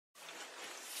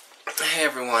Hey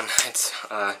everyone, it's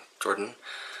Jordan,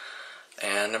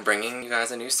 and I'm bringing you guys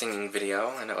a new singing video.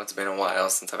 I know it's been a while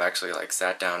since I've actually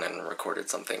sat down and recorded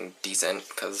something decent,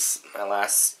 because my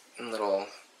last little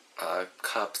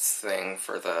cups thing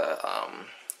for the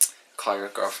Call Your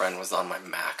Girlfriend was on my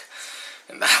Mac,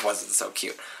 and that wasn't so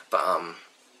cute. But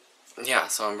yeah,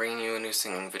 so I'm bringing you a new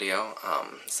singing video.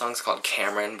 The song's called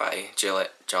Cameron by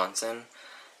Jillette Johnson,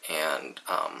 and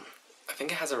I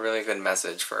think it has a really good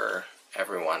message for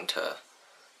everyone to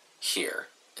hear.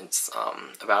 It's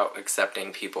about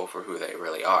accepting people for who they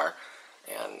really are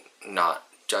and not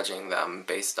judging them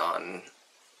based on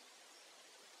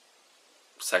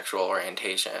sexual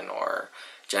orientation or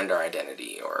gender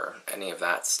identity or any of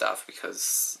that stuff,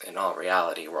 because in all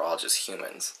reality we're all just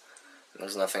humans. And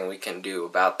there's nothing we can do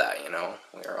about that, you know?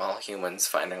 We're all humans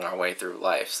finding our way through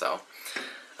life, so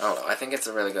I don't know, I think it's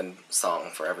a really good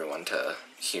song for everyone to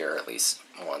hear at least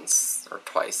once or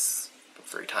twice,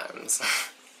 3 times.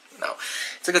 No,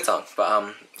 it's a good song,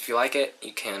 but if you like it,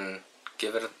 you can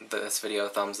give this video a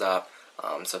thumbs up,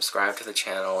 subscribe to the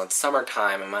channel. It's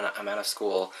summertime, I'm out of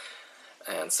school,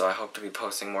 and so I hope to be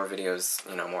posting more videos,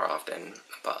 you know, more often.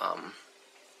 But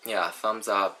yeah, thumbs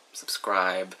up,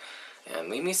 subscribe, and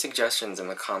leave me suggestions in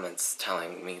the comments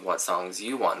telling me what songs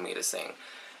you want me to sing.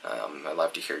 I'd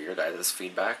love to hear your guys'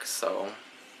 feedback, so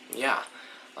yeah.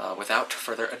 Without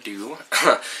further ado,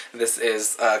 this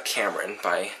is Cameron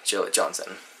by Jillette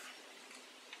Johnson.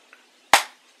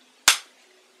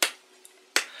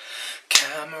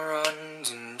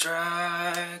 Cameron's in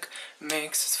drag,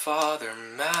 makes his father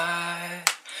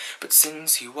mad, but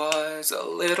since he was a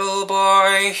little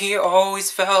boy, he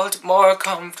always felt more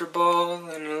comfortable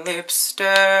in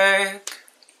lipstick.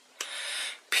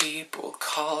 People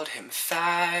called him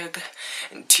fag,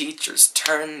 and teachers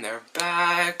turned their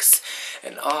backs,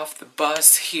 and off the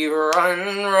bus he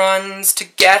runs to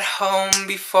get home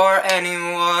before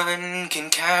anyone can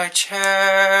catch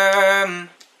him.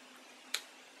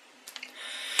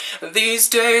 These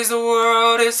days the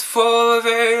world is full of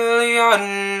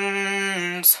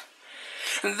aliens.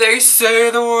 They say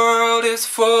the world is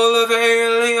full of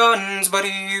aliens, but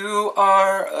you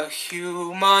are a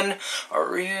human, a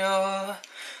real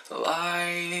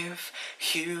live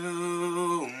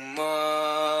human.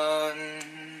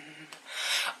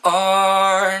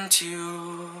 Aren't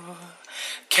you,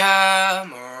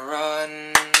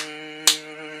 Cameron?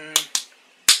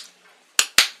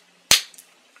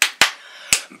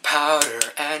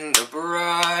 Powder and a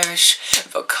brush,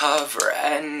 they'll cover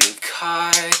any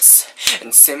cuts,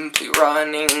 and simply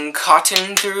running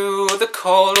cotton through the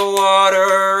cold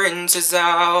water rinses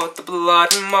out the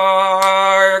blood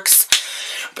marks.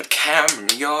 But Cameron,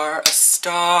 you're a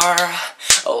star,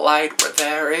 a light where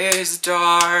there is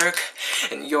dark,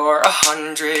 and you're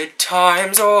 100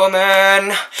 times a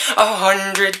woman,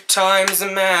 100 times the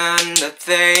man that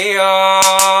they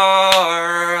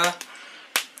are.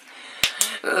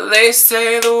 They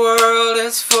say the world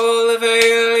is full of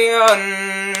aliens.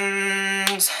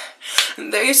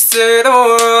 They say the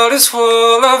world is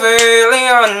full of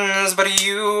aliens, but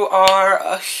you are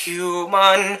a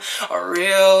human, a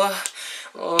real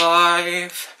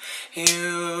life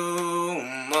human.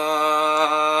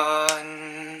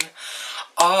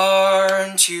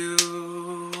 Aren't you,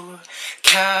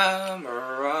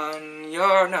 Cameron?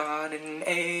 You're not an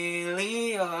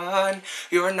alien.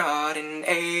 You're not an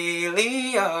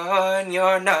alien.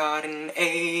 You're not an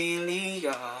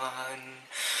alien.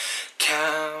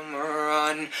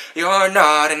 Cameron, you're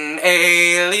not an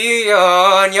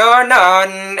alien. You're not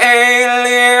an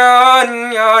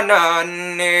alien. You're not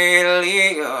an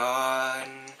alien.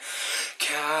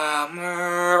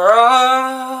 Cameron.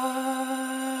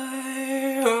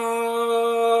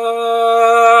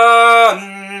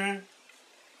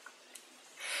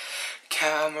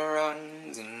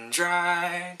 Cameron's in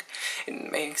drag,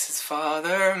 it makes his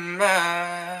father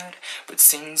mad, but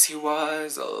since he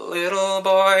was a little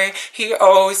boy, he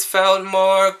always felt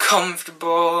more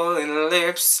comfortable in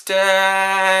lipstick.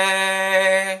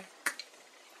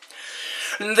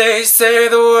 They say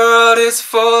the world is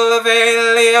full of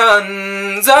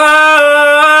aliens. Oh,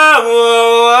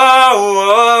 oh, oh,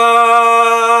 oh.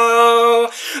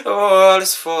 The world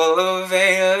is full of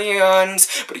aliens,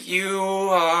 but you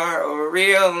are a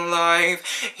real life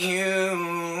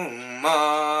human.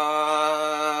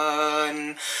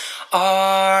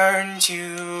 Aren't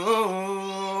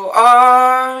you?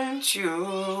 Aren't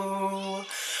you?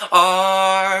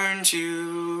 Aren't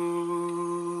you?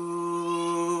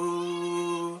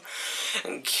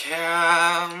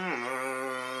 Cameron.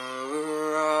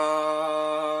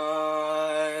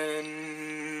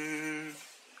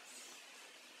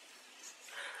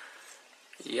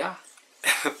 Yeah.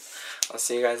 I'll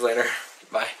see you guys later.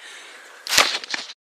 Bye.